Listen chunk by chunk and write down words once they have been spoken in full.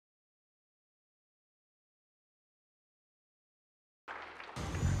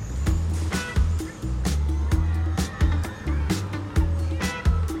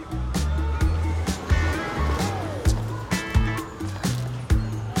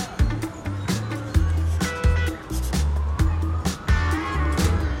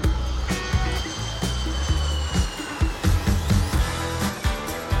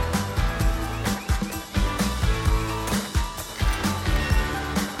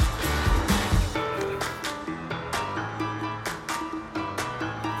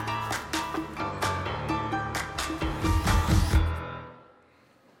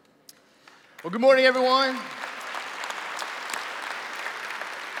Well, good morning, everyone.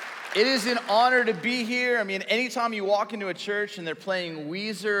 It is an honor to be here. I mean, anytime you walk into a church and they're playing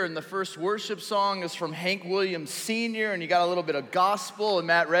Weezer and the first worship song is from Hank Williams Sr. and you got a little bit of gospel and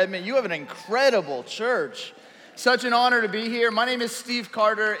Matt Redman, you have an incredible church. Such an honor to be here. My name is Steve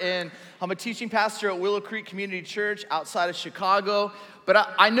Carter and I'm a teaching pastor at Willow Creek Community Church outside of Chicago.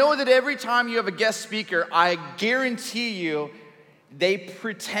 But I know that every time you have a guest speaker, I guarantee you they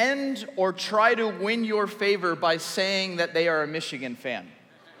pretend or try to win your favor by saying that they are a Michigan fan.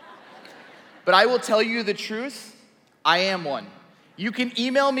 But I will tell you the truth, I am one. You can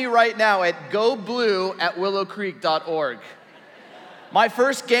email me right now at goblue@willowcreek.org. My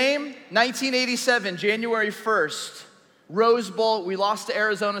first game, 1987, January 1st, Rose Bowl. We lost to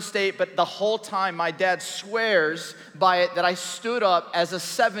Arizona State, but the whole time my dad swears by it that I stood up as a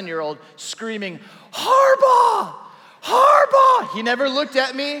 7-year-old screaming, "Harbaugh! Harbaugh!" He never looked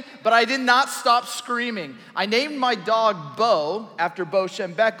at me, but I did not stop screaming. I named my dog Bo after Bo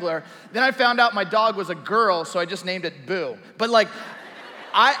Schembechler. Then I found out my dog was a girl, so I just named it Boo. But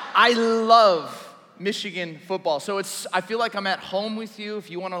I love Michigan football. So I feel like I'm at home with you.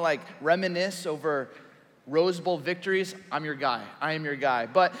 If you want to reminisce over Rose Bowl victories, I'm your guy. I am your guy.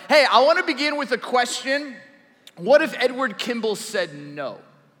 But hey, I want to begin with a question. What if Edward Kimball said no?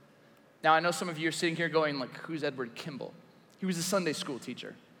 Now, I know some of you are sitting here going, who's Edward Kimball? He was a Sunday school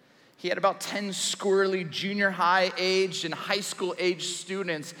teacher. He had about 10 squirrely junior high aged and high school aged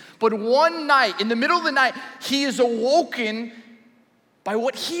students. But one night, in the middle of the night, he is awoken by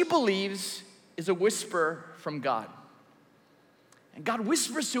what he believes is a whisper from God. And God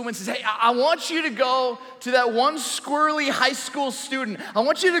whispers to him and says, "Hey, I want you to go to that one squirrely high school student. I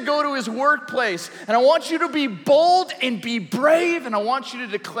want you to go to his workplace, and I want you to be bold and be brave, and I want you to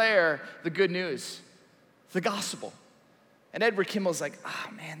declare the good news, the gospel." And Edward Kimball's like,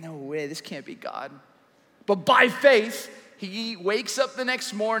 man, no way, this can't be God. But by faith, he wakes up the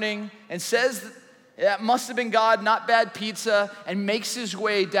next morning and says, that must have been God, not bad pizza, and makes his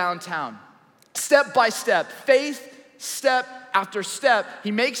way downtown. Step by step, faith, step after step,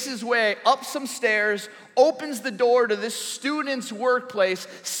 he makes his way up some stairs, opens the door to this student's workplace,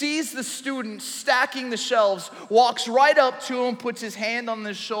 sees the student stacking the shelves, walks right up to him, puts his hand on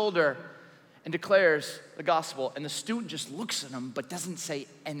his shoulder, and declares the gospel. And the student just looks at him but doesn't say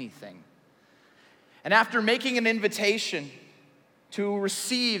anything. And after making an invitation to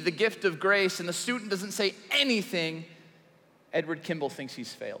receive the gift of grace, and the student doesn't say anything, Edward Kimball thinks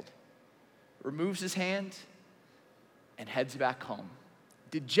he's failed, removes his hand, and heads back home,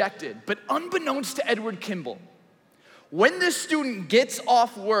 dejected. But unbeknownst to Edward Kimball, when this student gets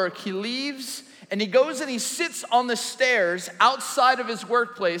off work, he leaves and he goes and he sits on the stairs outside of his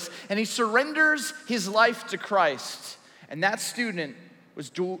workplace and he surrenders his life to Christ. And that student was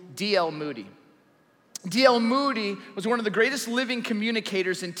D.L. Moody. D.L. Moody was one of the greatest living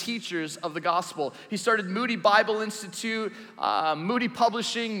communicators and teachers of the gospel. He started Moody Bible Institute, Moody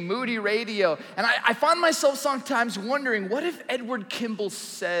Publishing, Moody Radio. And I find myself sometimes wondering, what if Edward Kimball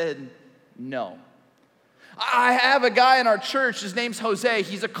said no? I have a guy in our church, his name's Jose.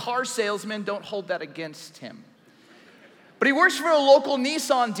 He's a car salesman. Don't hold that against him. But he works for a local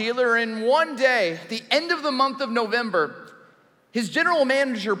Nissan dealer, and one day, the end of the month of November, his general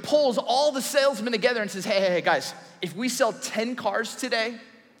manager pulls all the salesmen together and says, hey, guys, if we sell 10 cars today,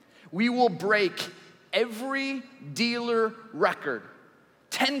 we will break every dealer record.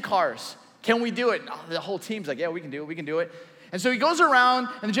 10 cars. Can we do it? The whole team's like, yeah, we can do it. And so he goes around,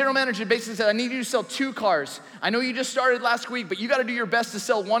 and the general manager basically said, I need you to sell 2 cars. I know you just started last week, but you got to do your best to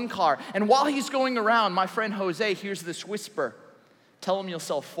sell 1 car. And while he's going around, my friend Jose hears this whisper, tell him you'll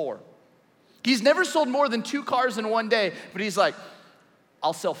sell 4. He's never sold more than 2 cars in one day, but he's like,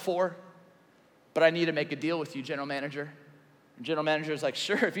 I'll sell 4, but I need to make a deal with you, general manager. And general manager is like,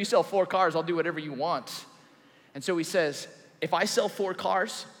 sure, if you sell 4 cars, I'll do whatever you want. And so he says, if I sell 4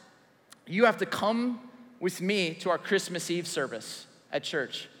 cars, you have to come with me to our Christmas Eve service at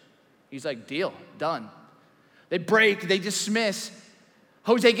church. He's like, deal, done. They break, they dismiss.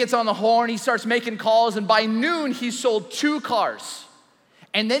 Jose gets on the horn, he starts making calls, and by noon, he sold 2 cars.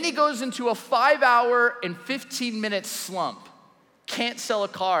 And then he goes into a 5-hour and 15-minute slump. Can't sell a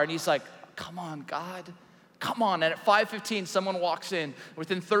car. And he's like, come on, God, come on. And at 5:15, someone walks in.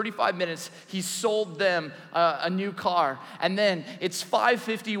 Within 35 minutes, he sold them a new car. And then it's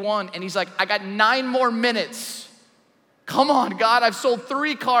 5:51, and he's like, I got 9 more minutes. Come on, God, I've sold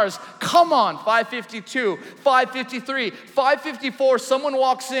 3 cars. Come on, 5:52, 5:53, 5:54, someone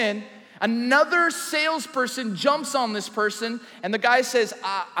walks in. Another salesperson jumps on this person, and the guy says,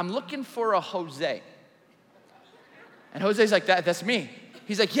 I'm looking for a Jose. And Jose's like, that's me.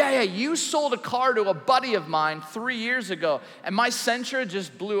 He's like, yeah, you sold a car to a buddy of mine 3 years ago, and my Sentra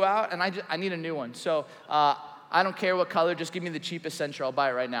just blew out, and I need a new one. So I don't care what color, just give me the cheapest Sentra, I'll buy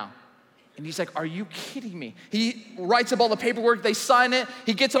it right now. And he's like, are you kidding me? He writes up all the paperwork, they sign it,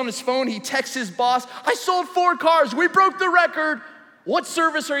 he gets on his phone, he texts his boss, I sold 4 cars, we broke the record. What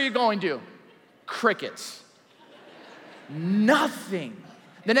service are you going to? Crickets. Nothing.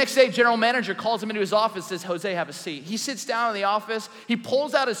 The next day, general manager calls him into his office, says, Jose, have a seat. He sits down in the office, he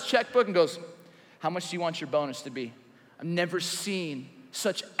pulls out his checkbook and goes, how much do you want your bonus to be? I've never seen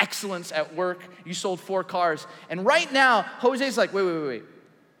such excellence at work. You sold 4 cars. And right now, Jose's like, wait.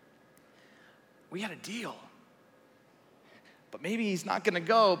 We had a deal. But maybe he's not gonna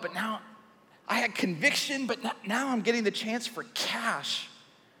go, but now I had conviction, but now I'm getting the chance for cash.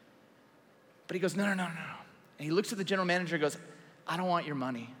 But he goes, no. And he looks at the general manager and goes, I don't want your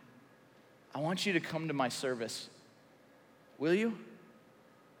money. I want you to come to my service. Will you?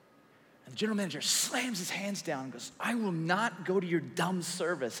 And the general manager slams his hands down and goes, I will not go to your dumb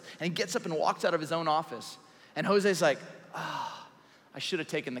service. And he gets up and walks out of his own office. And Jose's like, I should have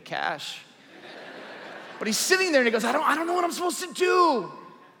taken the cash. But he's sitting there and he goes, I don't know what I'm supposed to do.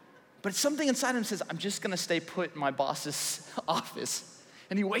 But something inside him says, I'm just gonna stay put in my boss's office.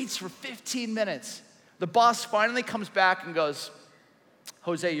 And he waits for 15 minutes. The boss finally comes back and goes,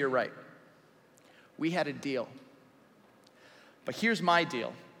 Jose, you're right. We had a deal. But here's my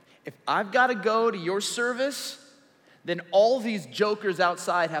deal. If I've gotta go to your service, then all these jokers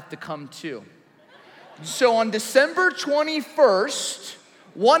outside have to come too. So on December 21st,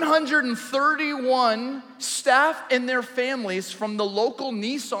 131 staff and their families from the local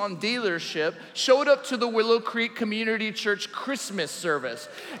Nissan dealership showed up to the Willow Creek Community Church Christmas service.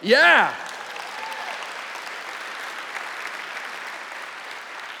 Yeah.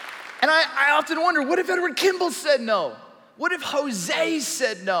 And I often wonder, what if Edward Kimball said no? What if Jose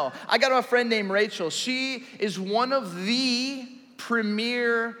said no? I got a friend named Rachel. She is one of the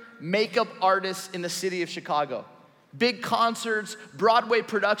premier makeup artists in the city of Chicago. Big concerts, Broadway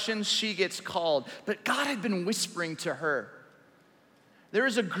productions, she gets called. But God had been whispering to her. There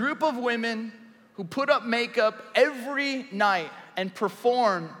is a group of women who put up makeup every night and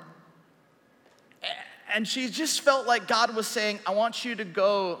perform. And she just felt like God was saying, I want you to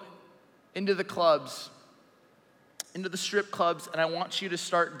go into the clubs, into the strip clubs, and I want you to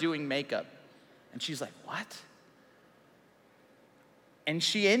start doing makeup. And she's like, what? And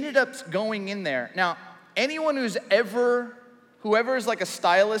she ended up going in there. Now, anyone whoever is like a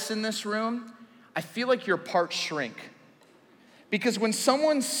stylist in this room, I feel like you're part shrink. Because when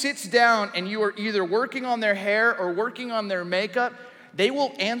someone sits down and you are either working on their hair or working on their makeup, they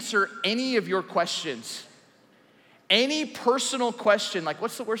will answer any of your questions. Any personal question, like,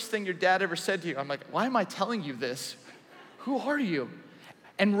 what's the worst thing your dad ever said to you? I'm like, why am I telling you this? Who are you?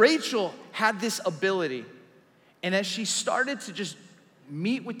 And Rachel had this ability. And as she started to just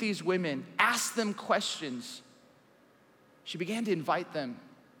meet with these women, ask them questions, she began to invite them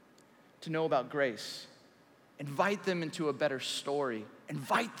to know about grace, invite them into a better story,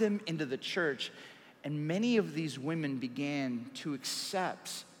 invite them into the church. And many of these women began to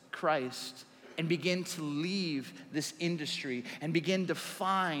accept Christ and begin to leave this industry and begin to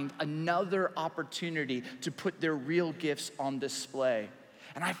find another opportunity to put their real gifts on display.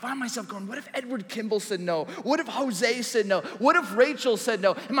 And I find myself going, what if Edward Kimball said no? What if Jose said no? What if Rachel said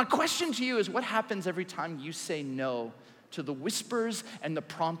no? And my question to you is, what happens every time you say no to the whispers and the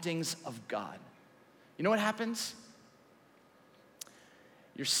promptings of God? You know what happens?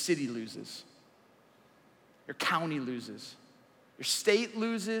 Your city loses. Your county loses. Your state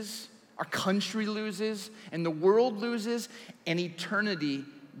loses. Our country loses. And the world loses. And eternity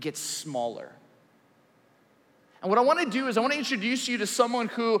gets smaller. And what I want to do is I want to introduce you to someone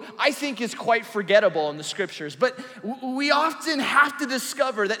who I think is quite forgettable in the scriptures. But we often have to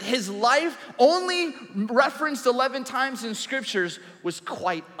discover that his life, only referenced 11 times in scriptures, was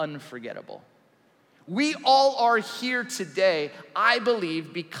quite unforgettable. We all are here today, I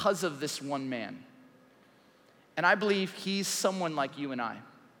believe, because of this one man. And I believe he's someone like you and I.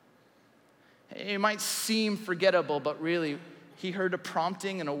 It might seem forgettable, but really, he heard a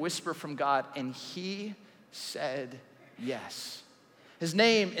prompting and a whisper from God, and he said yes. His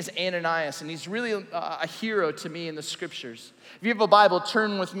name is Ananias, and he's really a hero to me in the scriptures. If you have a Bible,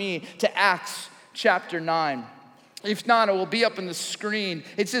 turn with me to Acts chapter 9. If not, it will be up on the screen.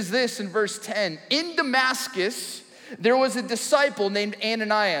 It says this in verse 10. In Damascus, there was a disciple named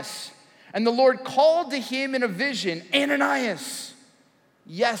Ananias, and the Lord called to him in a vision, Ananias.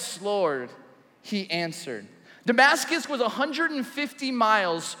 Yes, Lord, he answered. Damascus was 150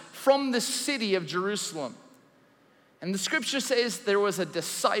 miles from the city of Jerusalem. And the scripture says there was a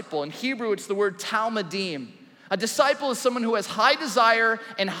disciple. In Hebrew, it's the word talmidim. A disciple is someone who has high desire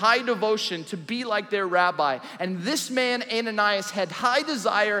and high devotion to be like their rabbi. And this man, Ananias, had high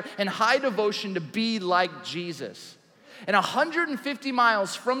desire and high devotion to be like Jesus. And 150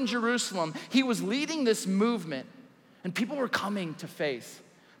 miles from Jerusalem, he was leading this movement, and people were coming to faith.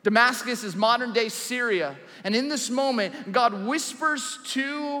 Damascus is modern-day Syria. And in this moment, God whispers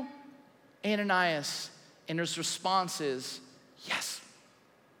to Ananias, and his response is, yes,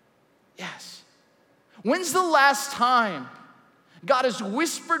 yes. When's the last time God has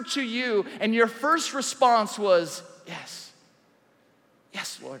whispered to you and your first response was, yes,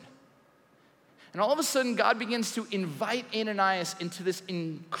 yes, Lord? And all of a sudden, God begins to invite Ananias into this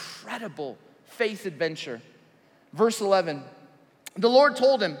incredible faith adventure. Verse 11, the Lord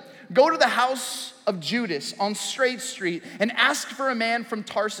told him, go to the house of Judas on Straight Street and ask for a man from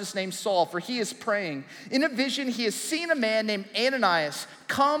Tarsus named Saul, for he is praying. In a vision, he has seen a man named Ananias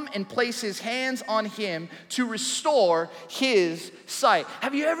come and place his hands on him to restore his sight.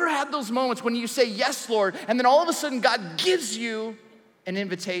 Have you ever had those moments when you say, yes, Lord, and then all of a sudden God gives you an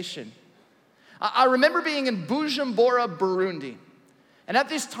invitation? I remember being in Bujumbura, Burundi. And at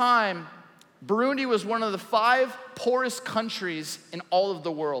this time, Burundi was one of the 5 poorest countries in all of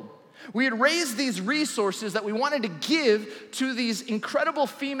the world. We had raised these resources that we wanted to give to these incredible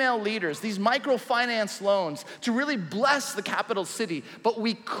female leaders, these microfinance loans, to really bless the capital city. But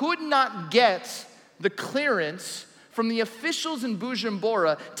we could not get the clearance from the officials in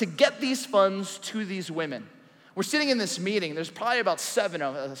Bujumbura to get these funds to these women. We're sitting in this meeting. There's probably about 7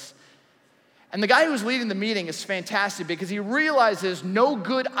 of us. And the guy who's leading the meeting is fantastic because he realizes no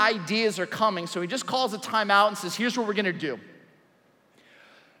good ideas are coming. So he just calls a timeout and says, here's what we're gonna do.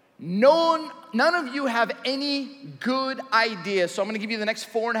 None of you have any good ideas, so I'm gonna give you the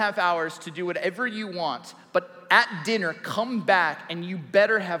next 4.5 hours to do whatever you want. But at dinner, come back and you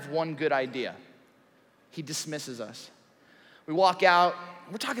better have one good idea. He dismisses us. We walk out,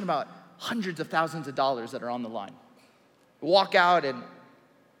 we're talking about hundreds of thousands of dollars that are on the line. We walk out and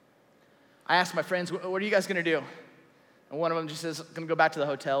I asked my friends, what are you guys gonna do? And one of them just says, I'm gonna go back to the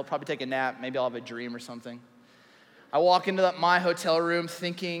hotel, probably take a nap, maybe I'll have a dream or something. I walk into my hotel room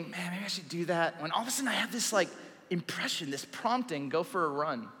thinking, man, maybe I should do that. When all of a sudden I have this impression, this prompting, go for a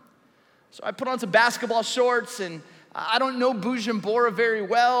run. So I put on some basketball shorts and I don't know Bujumbura very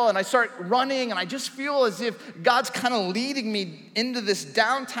well, and I start running and I just feel as if God's kind of leading me into this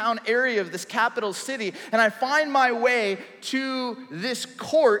downtown area of this capital city, and I find my way to this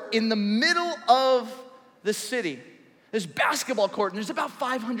court in the middle of the city. This basketball court, and there's about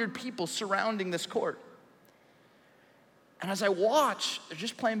 500 people surrounding this court. And as I watch, they're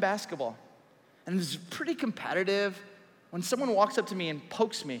just playing basketball. And it's pretty competitive when someone walks up to me and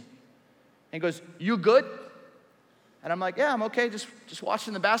pokes me and goes, you good? And I'm like, yeah, I'm okay, just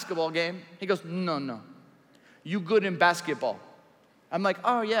watching the basketball game. He goes, no, you good in basketball? I'm like,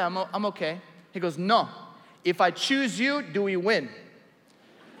 oh yeah, I'm okay. He goes, no, if I choose you, do we win?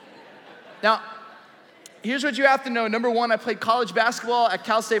 Now, here's what you have to know. Number 1, I played college basketball at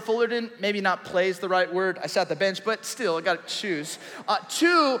Cal State Fullerton. Maybe not play is the right word. I sat the bench, but still, I got to choose.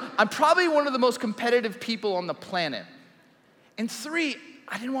 2, I'm probably one of the most competitive people on the planet. And 3,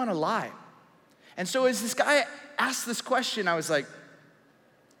 I didn't want to lie. And so as this guy asked this question, I was like,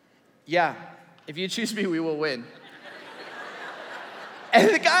 yeah, if you choose me, we will win. And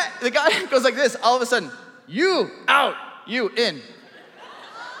the guy goes like this, all of a sudden, you out, you in.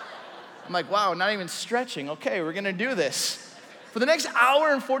 I'm like, wow, not even stretching. Okay, we're gonna do this. For the next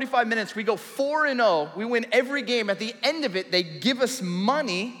hour and 45 minutes, we go 4-0. We win every game. At the end of it, they give us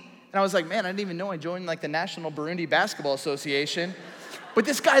money. And I was like, man, I didn't even know I joined the National Burundi Basketball Association. But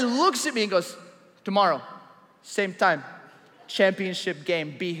this guy looks at me and goes, tomorrow, same time, championship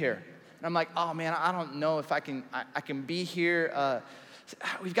game, be here. And I'm like, oh man, I don't know if I can be here.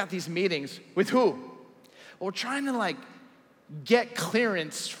 We've got these meetings. With who? Well, we're trying to get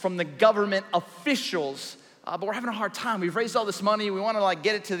clearance from the government officials, but we're having a hard time. We've raised all this money. We want to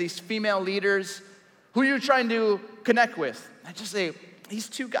get it to these female leaders. Who are you trying to connect with? I just say, these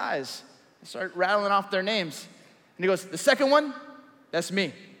 2 guys. I start rattling off their names. And he goes, the second one, that's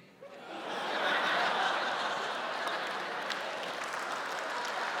me.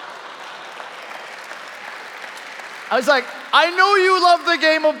 I was like, I know you love the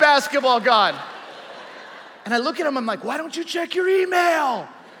game of basketball, God. And I look at him, I'm like, why don't you check your email?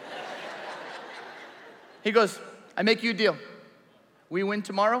 He goes, I make you a deal. We win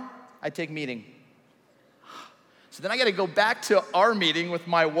tomorrow, I take meeting. So then I gotta go back to our meeting with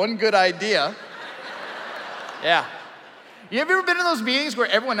my one good idea. Yeah. You have ever been in those meetings where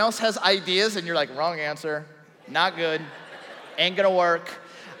everyone else has ideas and you're like, wrong answer, Not good. Ain't gonna work.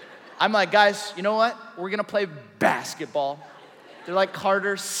 I'm like, guys, you know what? We're gonna play basketball. They're like,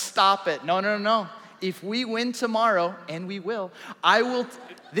 Carter, stop it. No. If we win tomorrow, and we will,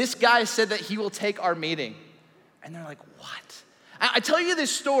 this guy said that he will take our meeting. And they're like, what? I tell you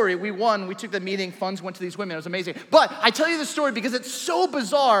this story. We won. We took the meeting. Funds went to these women. It was amazing. But I tell you this story because it's so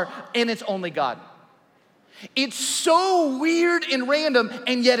bizarre, and it's only God. It's so weird and random,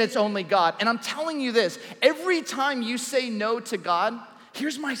 and yet it's only God. And I'm telling you this, every time you say no to God,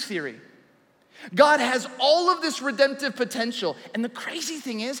 here's my theory. God has all of this redemptive potential, and the crazy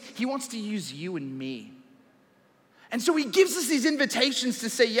thing is, he wants to use you and me. And so he gives us these invitations to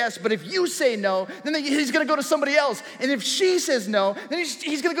say yes, but if you say no, then he's gonna go to somebody else. And if she says no, then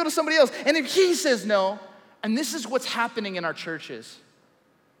he's gonna go to somebody else. And if he says no, and this is what's happening in our churches.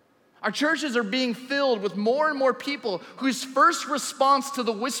 Our churches are being filled with more and more people whose first response to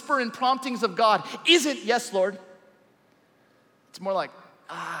the whisper and promptings of God isn't, yes, Lord. It's more like,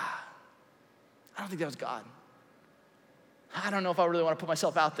 I don't think that was God. I don't know if I really want to put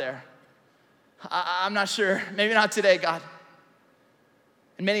myself out there. I'm not sure. Maybe not today, God.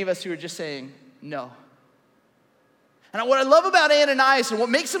 And many of us who are just saying no. And what I love about Ananias and what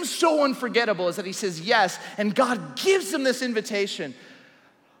makes him so unforgettable is that he says yes, and God gives him this invitation.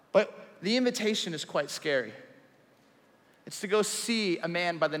 But the invitation is quite scary. It's to go see a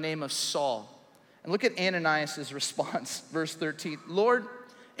man by the name of Saul. And look at Ananias' response, verse 13. Lord,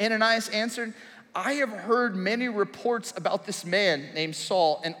 Ananias answered, I have heard many reports about this man named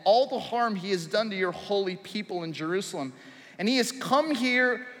Saul and all the harm he has done to your holy people in Jerusalem. And he has come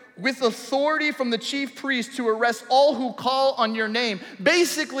here with authority from the chief priest to arrest all who call on your name.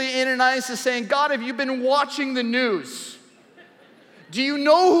 Basically, Ananias is saying, God, have you been watching the news? Do you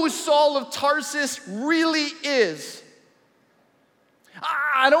know who Saul of Tarsus really is?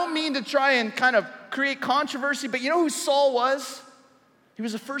 I don't mean to try and kind of create controversy, but you know who Saul was? He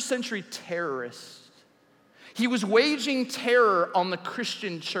was a first century terrorist. He was waging terror on the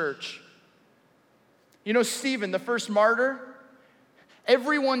Christian church. You know Stephen, the first martyr?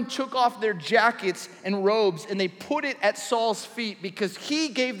 Everyone took off their jackets and robes and they put it at Saul's feet because he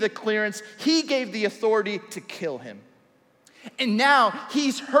gave the clearance, he gave the authority to kill him. And now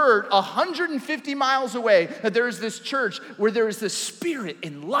he's heard 150 miles away that there is this church where there is this spirit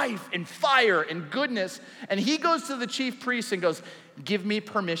and life and fire and goodness. And he goes to the chief priest and goes, give me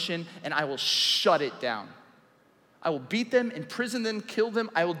permission and I will shut it down. I will beat them, imprison them, kill them.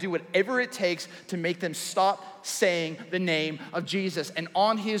 I will do whatever it takes to make them stop saying the name of Jesus. And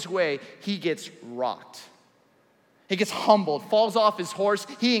on his way, he gets rocked. He gets humbled, falls off his horse.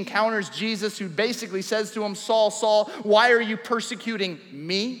 He encounters Jesus, who basically says to him, Saul, Saul, why are you persecuting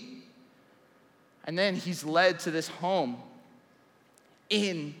me? And then he's led to this home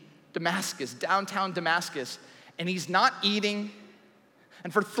in Damascus, downtown Damascus, and he's not eating.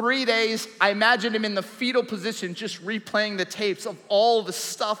 And for 3 days, I imagine him in the fetal position, just replaying the tapes of all the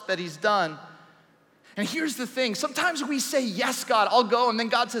stuff that he's done. And here's the thing. Sometimes we say, yes, God, I'll go. And then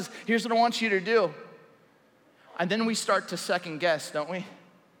God says, here's what I want you to do. And then we start to second guess, don't we?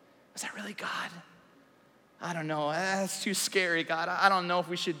 Is that really God? I don't know. That's too scary, God. I don't know if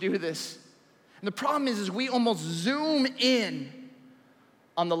we should do this. And the problem is we almost zoom in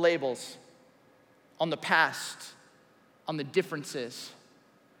on the labels, on the past, on the differences.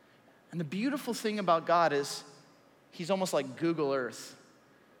 And the beautiful thing about God is he's almost like Google Earth.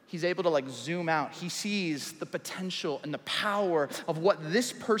 He's able to zoom out. He sees the potential and the power of what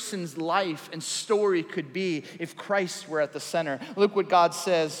this person's life and story could be if Christ were at the center. Look what God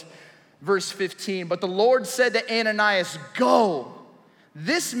says, verse 15. But the Lord said to Ananias, go.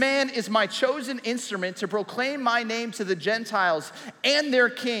 This man is my chosen instrument to proclaim my name to the Gentiles and their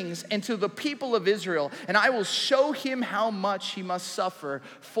kings and to the people of Israel. And I will show him how much he must suffer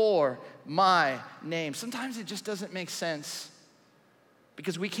for my name. Sometimes it just doesn't make sense,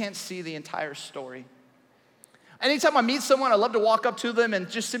 because we can't see the entire story. Anytime I meet someone, I love to walk up to them and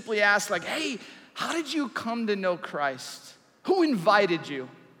just simply ask, hey, how did you come to know Christ? Who invited you?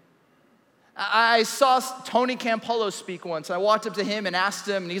 I saw Tony Campolo speak once. I walked up to him and asked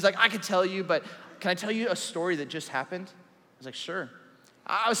him, and he's like, I could tell you, but can I tell you a story that just happened? I was like, sure.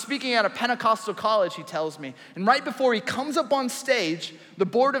 I was speaking at a Pentecostal college, he tells me, and right before he comes up on stage, the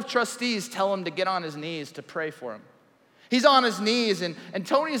board of trustees tell him to get on his knees to pray for him. He's on his knees, and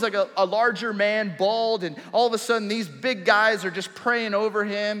Tony's like a larger man, bald, and all of a sudden these big guys are just praying over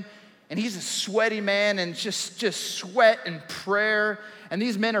him, and he's a sweaty man, and just sweat and prayer, and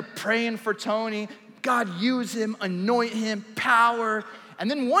these men are praying for Tony. God, use him, anoint him, power.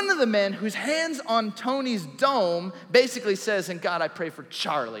 And then one of the men whose hand's on Tony's dome basically says, and God, I pray for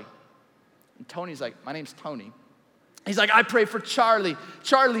Charlie. And Tony's like, my name's Tony. He's like, I pray for Charlie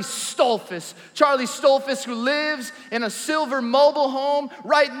Stolfus. Charlie Stolfus, who lives in a silver mobile home.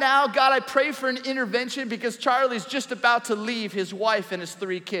 Right now, God, I pray for an intervention because Charlie's just about to leave his wife and his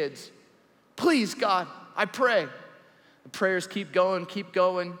 3 kids. Please, God, I pray. The prayers keep going, keep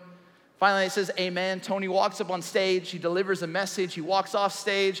going. Finally, it says, amen. Tony walks up on stage. He delivers a message. He walks off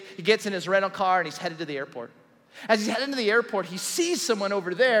stage. He gets in his rental car, and he's headed to the airport. As he's heading to the airport, he sees someone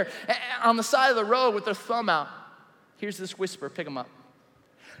over there on the side of the road with their thumb out. Here's this whisper, pick him up.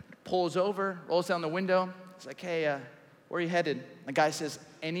 Pulls over, rolls down the window. He's like, hey, where are you headed? The guy says,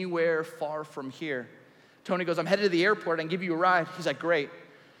 anywhere far from here. Tony goes, I'm headed to the airport. I can give you a ride. He's like, great.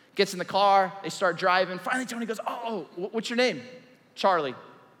 Gets in the car. They start driving. Finally, Tony goes, oh, what's your name? Charlie.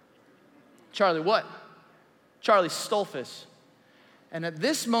 Charlie what? Charlie Stolfus. And at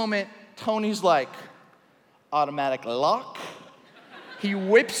this moment, Tony's like, automatic lock. He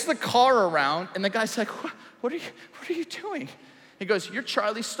whips the car around, and the guy's like, what are you doing? He goes, you're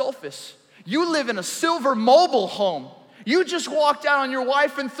Charlie Stolfus. You live in a silver mobile home. You just walked out on your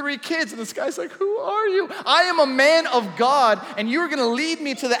wife and 3 kids. And this guy's like, who are you? I am a man of God, and you're going to lead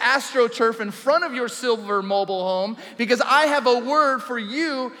me to the AstroTurf in front of your silver mobile home because I have a word for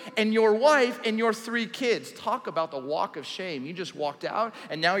you and your wife and your 3 kids. Talk about the walk of shame. You just walked out,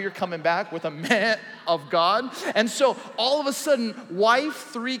 and now you're coming back with a man of God. And so all of a sudden,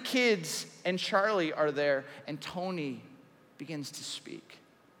 wife, 3 kids, and Charlie are there, and Tony begins to speak.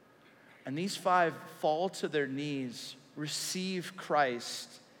 And these 5 fall to their knees, receive Christ,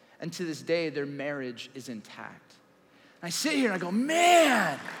 and to this day, their marriage is intact. And I sit here and I go,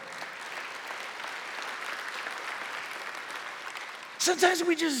 man. Sometimes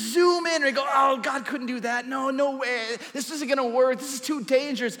we just zoom in and we go, oh, God couldn't do that. No way. This isn't gonna work. This is too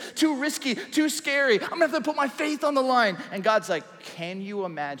dangerous, too risky, too scary. I'm gonna have to put my faith on the line. And God's like, can you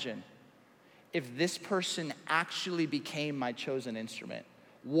imagine if this person actually became my chosen instrument?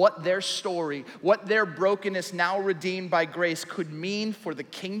 What their story, what their brokenness now redeemed by grace could mean for the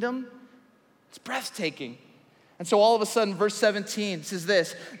kingdom? It's breathtaking. And so all of a sudden, verse 17 says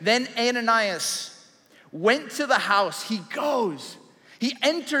this, then Ananias went to the house. He goes, he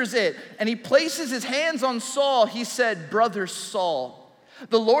enters it, and he places his hands on Saul. He said, brother Saul,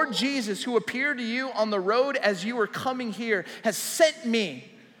 the Lord Jesus, who appeared to you on the road as you were coming here, has sent me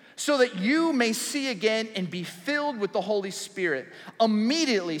so that you may see again and be filled with the Holy Spirit.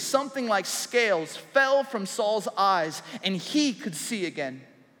 Immediately, something like scales fell from Saul's eyes, and he could see again.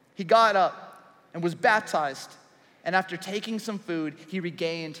 He got up and was baptized, and after taking some food, he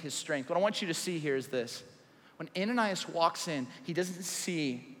regained his strength. What I want you to see here is this. When Ananias walks in, he doesn't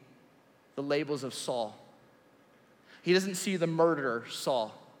see the labels of Saul. He doesn't see the murderer,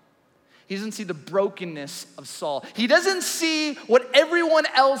 Saul. He doesn't see the brokenness of Saul. He doesn't see what everyone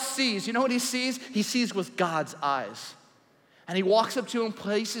else sees. You know what he sees? He sees with God's eyes. And he walks up to him,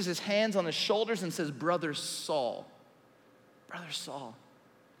 places his hands on his shoulders and says, brother Saul. Brother Saul.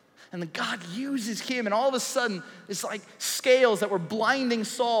 And then God uses him, and all of a sudden, it's like scales that were blinding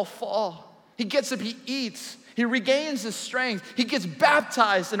Saul fall. He gets up, he eats, he regains his strength, he gets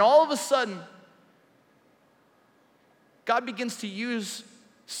baptized, and all of a sudden, God begins to use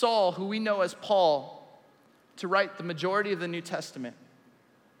Saul, who we know as Paul, to write the majority of the New Testament.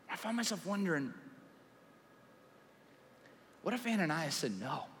 I found myself wondering, what if Ananias said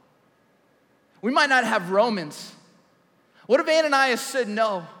no? We might not have Romans. What if Ananias said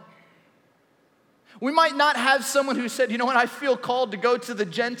no? We might not have someone who said, you know what, I feel called to go to the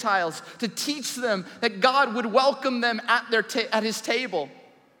Gentiles, to teach them that God would welcome them at his table.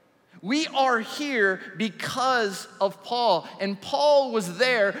 We are here because of Paul, and Paul was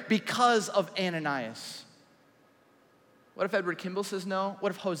there because of Ananias. What if Edward Kimball says no?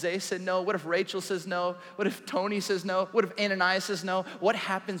 What if Jose said no? What if Rachel says no? What if Tony says no? What if Ananias says no? What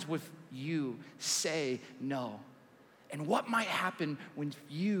happens if you say no? And what might happen when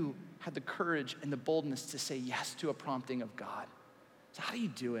you have the courage and the boldness to say yes to a prompting of God? So how do you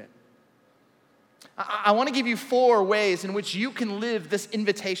do it? I want to give you 4 ways in which you can live this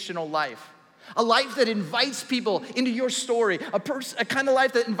invitational life. A life that invites people into your story. A kind of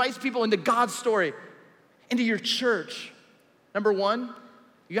life that invites people into God's story, into your church. Number 1,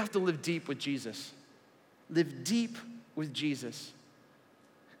 you have to live deep with Jesus. Live deep with Jesus.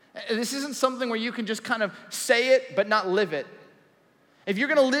 This isn't something where you can just kind of say it but not live it. If you're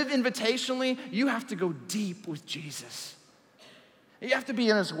going to live invitationally, you have to go deep with Jesus. You have to be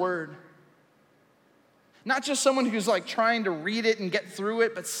in his word. Not just someone who's like trying to read it and get through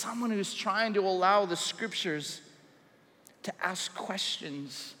it, but someone who's trying to allow the scriptures to ask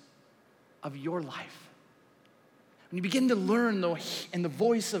questions of your life. When you begin to learn in the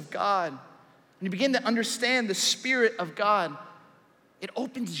voice of God, when you begin to understand the Spirit of God, it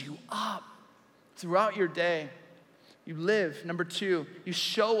opens you up throughout your day. You live. Number 2, you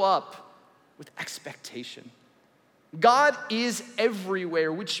show up with expectation. God is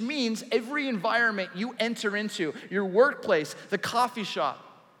everywhere, which means every environment you enter into, your workplace, the coffee shop,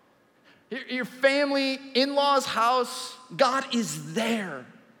 your family, in-laws' house, God is there.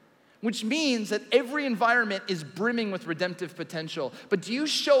 Which means that every environment is brimming with redemptive potential. But do you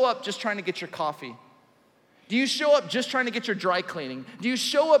show up just trying to get your coffee? Do you show up just trying to get your dry cleaning? Do you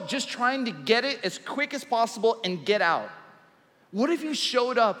show up just trying to get it as quick as possible and get out? What if you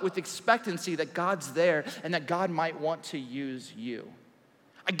showed up with expectancy that God's there and that God might want to use you?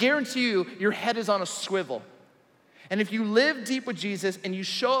 I guarantee you, your head is on a swivel. And if you live deep with Jesus and you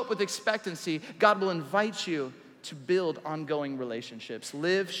show up with expectancy, God will invite you to build ongoing relationships.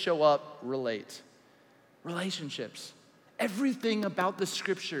 Live, show up, relate. Relationships. Everything about the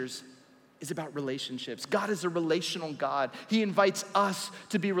scriptures is about relationships. God is a relational God. He invites us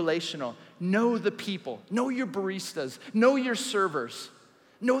to be relational. Know the people. Know your baristas. Know your servers.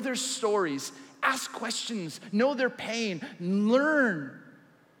 Know their stories. Ask questions. Know their pain. Learn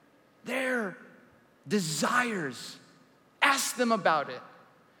their desires. Ask them about it.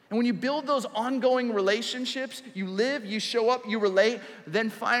 And when you build those ongoing relationships, you live, you show up, you relate, then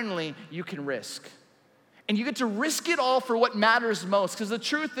finally you can risk. And you get to risk it all for what matters most. Because the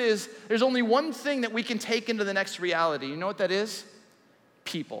truth is, there's only one thing that we can take into the next reality. You know what that is?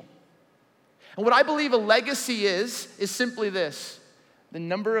 People. And what I believe a legacy is simply this: the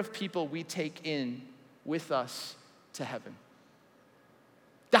number of people we take in with us to heaven.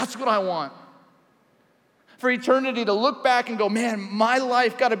 That's what I want. For eternity to look back and go, man, my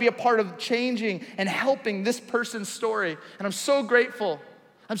life got to be a part of changing and helping this person's story. And I'm so grateful.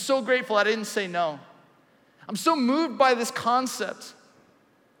 I'm so grateful I didn't say no. I'm so moved by this concept.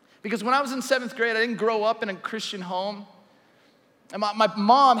 Because when I was in 7th grade, I didn't grow up in a Christian home. And my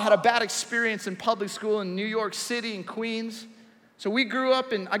mom had a bad experience in public school in New York City and Queens. So I grew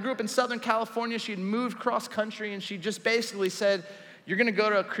up in Southern California. She had moved cross country, and she just basically said, you're going to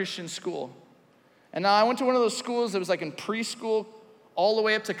go to a Christian school. And I went to one of those schools that was like in preschool all the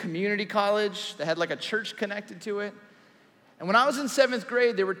way up to community college that had like a church connected to it. And when I was in 7th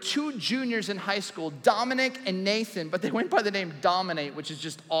grade, there were 2 juniors in high school, Dominic and Nathan, but they went by the name Dominate, which is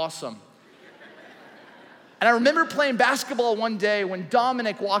just awesome. And I remember playing basketball one day when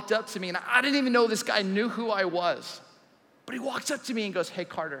Dominic walked up to me, and I didn't even know this guy knew who I was. But he walks up to me and goes, hey,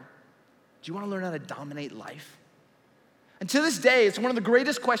 Carter, do you want to learn how to dominate life? And to this day, it's one of the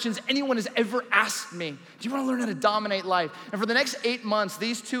greatest questions anyone has ever asked me. Do you want to learn how to dominate life? And for the next 8 months,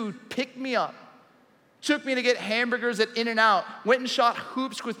 these 2 picked me up, took me to get hamburgers at In-N-Out, went and shot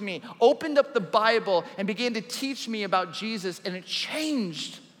hoops with me, opened up the Bible, and began to teach me about Jesus, and it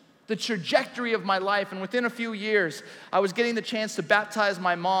changed the trajectory of my life. And within a few years, I was getting the chance to baptize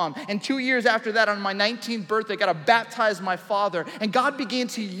my mom. And 2 years after that, on my 19th birthday, I got to baptize my father. And God began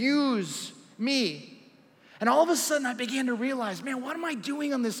to use me. And all of a sudden, I began to realize, man, what am I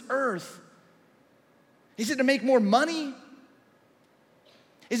doing on this earth? Is it to make more money?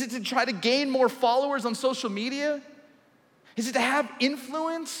 Is it to try to gain more followers on social media? Is it to have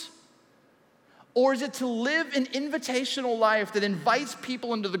influence? Or is it to live an invitational life that invites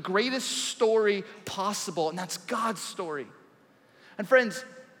people into the greatest story possible? And that's God's story. And friends,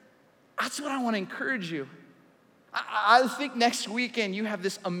 that's what I want to encourage you. I think next weekend you have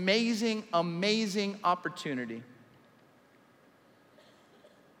this amazing, amazing opportunity.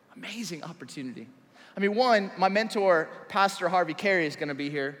 Amazing opportunity. I mean, one, my mentor, Pastor Harvey Carey, is going to be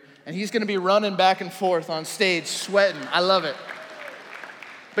here, and he's going to be running back and forth on stage, sweating. I love it.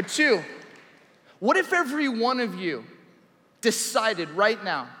 But 2, what if every one of you decided right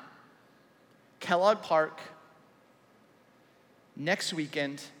now, Kellogg Park, next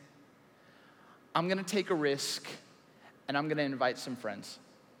weekend, I'm going to take a risk, and I'm going to invite some friends.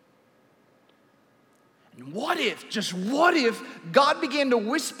 And what if, just what if, God began to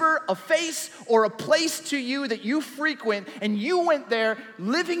whisper a face or a place to you that you frequent, and you went there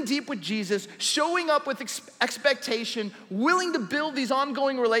living deep with Jesus, showing up with expectation, willing to build these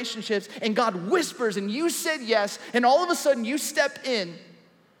ongoing relationships, and God whispers, and you said yes, and all of a sudden you step in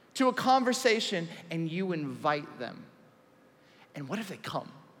to a conversation, and you invite them. And what if they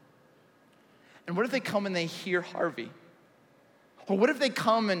come? And what if they come and they hear Harvey? Or what if they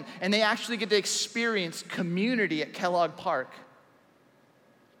come and they actually get to experience community at Kellogg Park?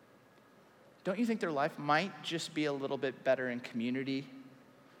 Don't you think their life might just be a little bit better in community?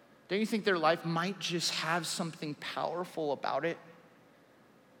 Don't you think their life might just have something powerful about it?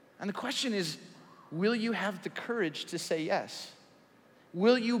 And the question is, will you have the courage to say yes?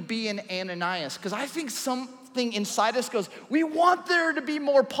 will you be an Ananias? Because I think something inside us goes, we want there to be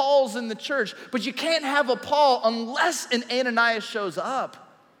more Pauls in the church, but you can't have a Paul unless an Ananias shows up.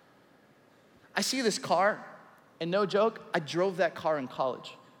 I see this car, and no joke, I drove that car in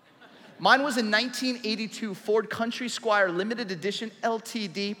college. Mine was a 1982 Ford Country Squire limited edition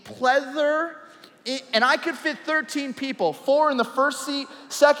LTD, pleather, and I could fit 13 people, 4 in the first seat,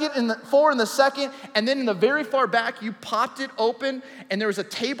 4 in the second, and then in the very far back, you popped it open, and there was a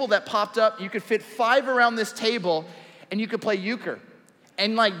table that popped up. You could fit 5 around this table, and you could play euchre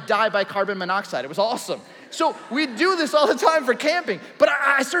and like die by carbon monoxide. It was awesome. So we do this all the time for camping. But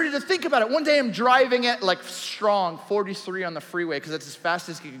I started to think about it. One day I'm driving at like strong 43 on the freeway because that's as fast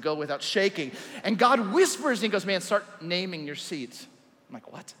as you could go without shaking. And God whispers and he goes, man, start naming your seats. I'm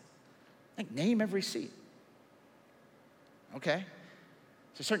like, what? Like name every seat. Okay.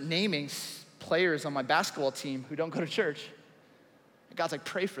 So I start naming players on my basketball team who don't go to church. And God's like,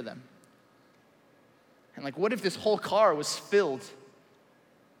 pray for them. And like, what if this whole car was filled?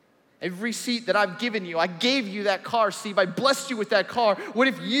 Every seat that I've given you, I gave you that car, Steve. I blessed you with that car. What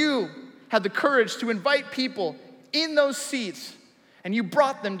if you had the courage to invite people in those seats and you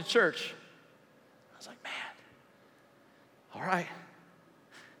brought them to church? I was like, man, all right.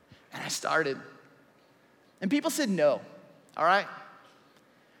 And I started. And people said no, all right?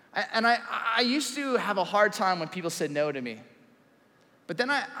 And I used to have a hard time when people said no to me. But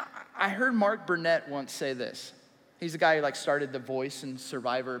then I heard Mark Burnett once say this. He's the guy who like started The Voice and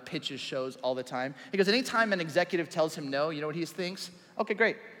Survivor, pitches shows all the time. He goes, anytime an executive tells him no, you know what he thinks? Okay,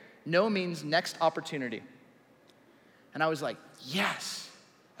 great. No means next opportunity. And I was like, yes,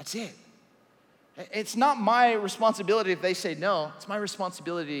 that's it. It's not my responsibility if they say no. It's my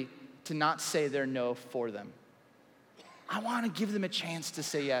responsibility to not say their no for them. I want to give them a chance to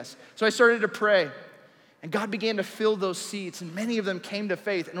say yes. So I started to pray. And God began to fill those seats, and many of them came to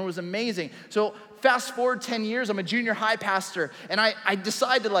faith, and it was amazing. So fast forward 10 years, I'm a junior high pastor, and I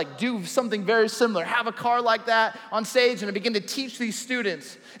decided to like do something very similar, have a car like that on stage, and I begin to teach these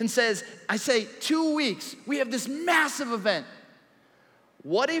students, and I say, 2 weeks, we have this massive event.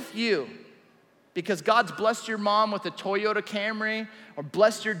 What if you, because God's blessed your mom with a Toyota Camry, or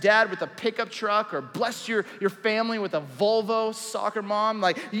blessed your dad with a pickup truck, or blessed your family with a Volvo soccer mom.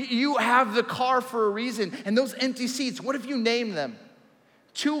 Like, you have the car for a reason. And those empty seats, what if you name them?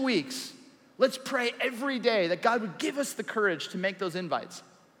 2 weeks. Let's pray every day that God would give us the courage to make those invites.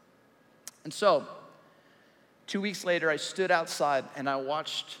 And so, 2 weeks later, I stood outside and I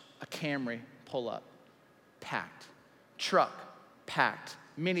watched a Camry pull up. Packed. Truck, packed.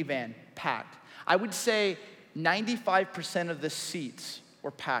 Minivan, packed. I would say 95% of the seats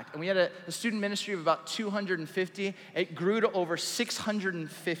were packed. And we had a student ministry of about 250. It grew to over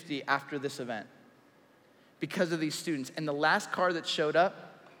 650 after this event because of these students. And the last car that showed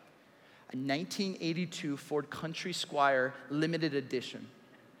up, a 1982 Ford Country Squire limited edition.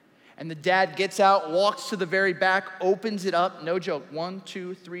 And the dad gets out, walks to the very back, opens it up, no joke, 1,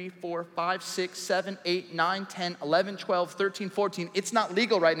 2, 3, 4, 5, 6, 7, 8, 9, 10, 11, 12, 13, 14. It's not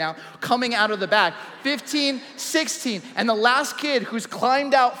legal right now, coming out of the back. 15, 16. And the last kid who's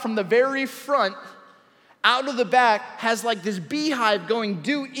climbed out from the very front, out of the back, has like this beehive going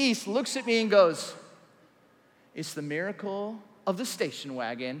due east, looks at me and goes, it's the miracle of the station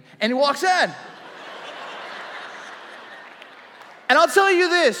wagon. And he walks in. And I'll tell you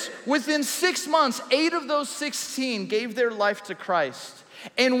this, within 6 months, 8 of those 16 gave their life to Christ.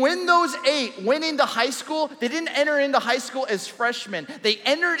 And when those 8 went into high school, they didn't enter into high school as freshmen. They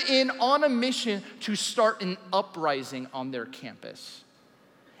entered in on a mission to start an uprising on their campus.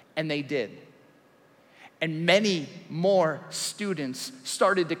 And they did. And many more students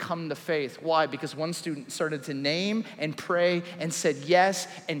started to come to faith. Why? Because one student started to name and pray and said yes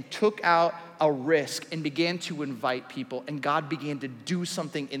and took out a risk and began to invite people. And God began to do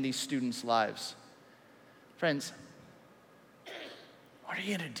something in these students' lives. Friends, what are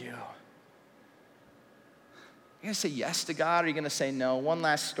you going to do? Are you going to say yes to God or are you going to say no? One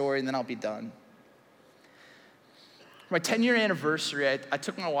last story and then I'll be done. For my 10-year anniversary, I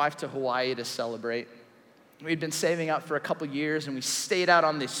took my wife to Hawaii to celebrate. We'd been saving up for a couple years, and we stayed out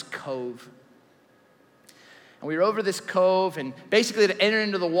on this cove. And we were over this cove, and basically to enter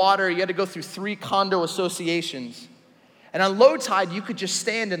into the water, you had to go through 3 condo associations. And on low tide, you could just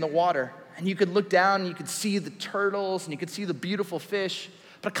stand in the water, and you could look down, and you could see the turtles, and you could see the beautiful fish.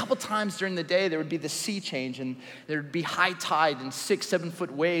 But a couple times during the day, there would be the sea change, and there would be high tide, and 6-7 foot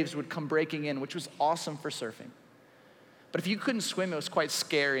waves would come breaking in, which was awesome for surfing. But if you couldn't swim, it was quite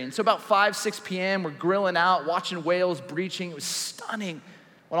scary. And so about 5, 6 p.m., we're grilling out, watching whales breaching. It was stunning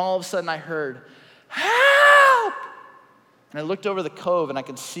when all of a sudden I heard, help! And I looked over the cove and I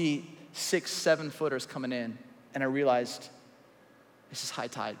could see 6, 7-footers coming in. And I realized, this is high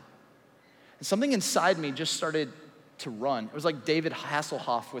tide. And something inside me just started to run. It was like David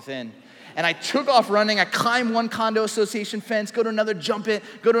Hasselhoff within. And I took off running. I climbed one condo association fence, go to another, jump it,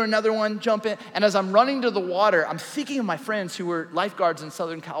 go to another one, jump it. And as I'm running to the water, I'm thinking of my friends who were lifeguards in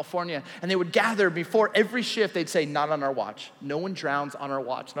Southern California. And they would gather before every shift. They'd say, not on our watch. No one drowns on our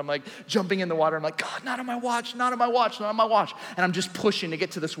watch. And I'm like jumping in the water. I'm like, God, not on my watch, not on my watch, not on my watch. And I'm just pushing to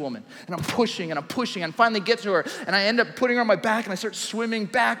get to this woman. And I'm pushing and I'm pushing and finally get to her. And I end up putting her on my back and I start swimming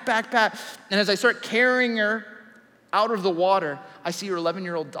back. And as I start carrying her out of the water, I see her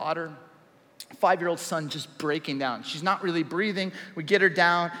 11-year-old daughter, 5-year-old son just breaking down. She's not really breathing. We get her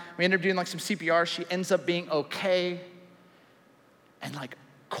down. We end up doing like some CPR. She ends up being okay. And like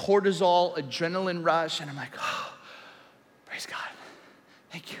cortisol, adrenaline rush. And I'm like, oh, praise God.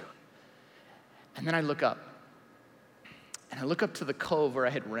 Thank you. And then I look up. And I look up to the cove where I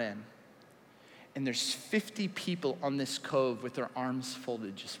had ran. And there's 50 people on this cove with their arms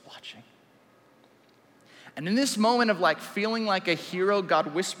folded just watching. And in this moment of like feeling like a hero,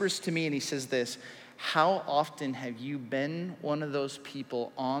 God whispers to me and he says this, how often have you been one of those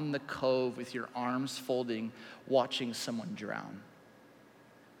people on the cove with your arms folding, watching someone drown?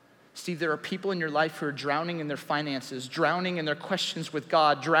 Steve, there are people in your life who are drowning in their finances, drowning in their questions with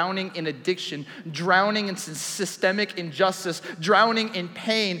God, drowning in addiction, drowning in systemic injustice, drowning in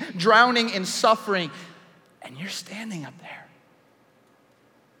pain, drowning in suffering, and you're standing up there.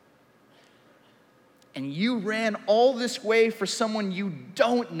 And you ran all this way for someone you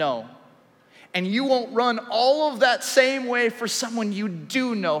don't know. And you won't run all of that same way for someone you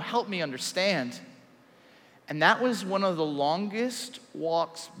do know. Help me understand. And that was one of the longest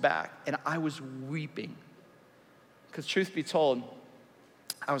walks back. And I was weeping. Because truth be told,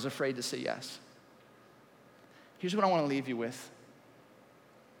 I was afraid to say yes. Here's what I want to leave you with.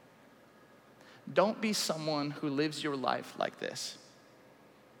 Don't be someone who lives your life like this.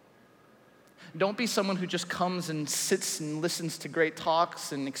 Don't be someone who just comes and sits and listens to great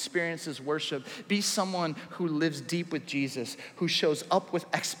talks and experiences worship. Be someone who lives deep with Jesus, who shows up with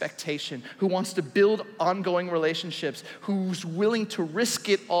expectation, who wants to build ongoing relationships, who's willing to risk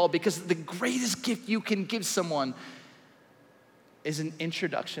it all, because the greatest gift you can give someone is an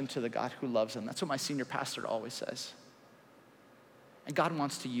introduction to the God who loves them. That's what my senior pastor always says. And God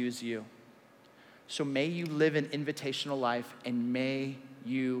wants to use you. So may you live an invitational life, and may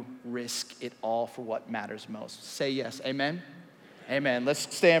you risk it all for what matters most. Say yes. Amen? Amen.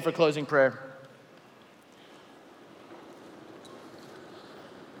 Let's stand for closing prayer.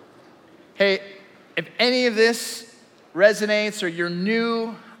 Hey, if any of this resonates or you're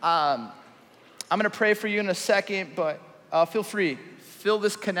new, I'm going to pray for you in a second, but feel free. Fill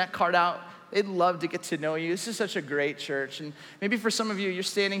this Connect card out. They'd love to get to know you. This is such a great church. And maybe for some of you, you're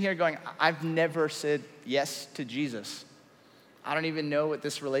standing here going, I've never said yes to Jesus. I don't even know what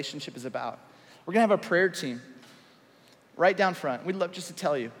this relationship is about. We're going to have a prayer team right down front. We'd love just to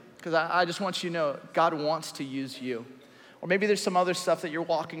tell you, because I just want you to know God wants to use you. Or maybe there's some other stuff that you're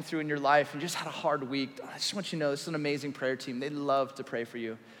walking through in your life and you just had a hard week. I just want you to know this is an amazing prayer team. They'd love to pray for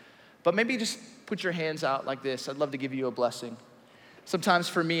you. But maybe just put your hands out like this. I'd love to give you a blessing. Sometimes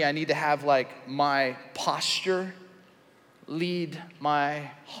for me, I need to have like my posture lead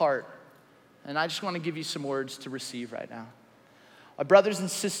my heart. And I just want to give you some words to receive right now. My brothers and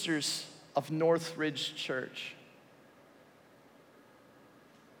sisters of Northridge Church,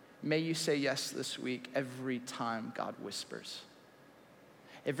 may you say yes this week every time God whispers.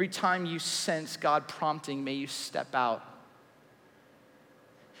 Every time you sense God prompting, may you step out.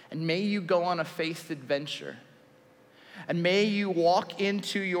 And may you go on a faith adventure. And may you walk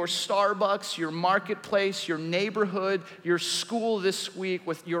into your Starbucks, your marketplace, your neighborhood, your school this week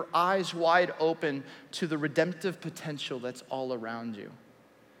with your eyes wide open to the redemptive potential that's all around you.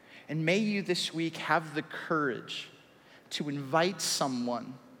 And may you this week have the courage to invite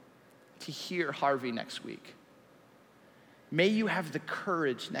someone to hear Harvey next week. May you have the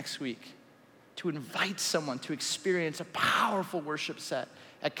courage next week to invite someone to experience a powerful worship set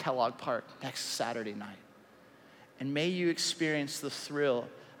at Kellogg Park next Saturday night. And may you experience the thrill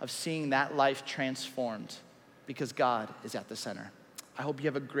of seeing that life transformed because God is at the center. I hope you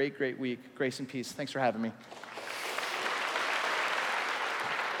have a great, great week. Grace and peace. Thanks for having me.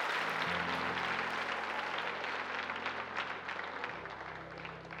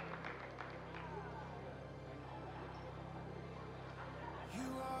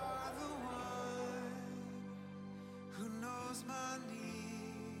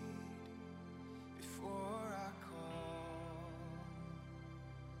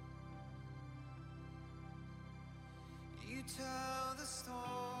 You You tell the storm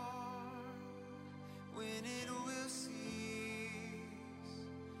when it will cease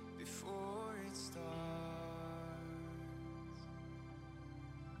before it starts.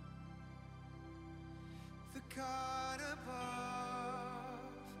 The God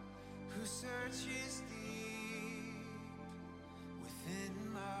above who searches deep within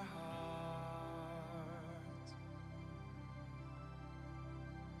my heart.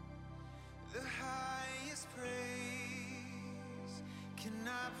 The highest praise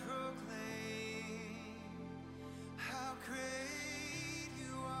cannot proclaim how great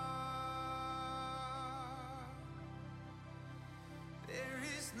you are. There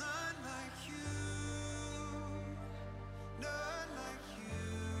is none like you, none like you,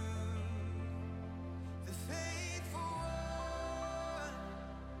 the faithful one,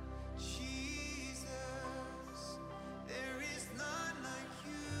 Jesus. There is none like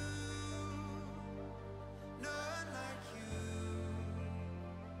you, none like you,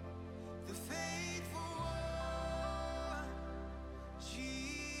 the faithful one,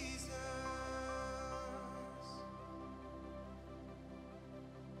 Jesus.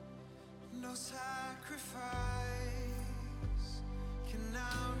 No sacrifice can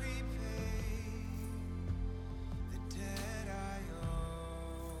now repay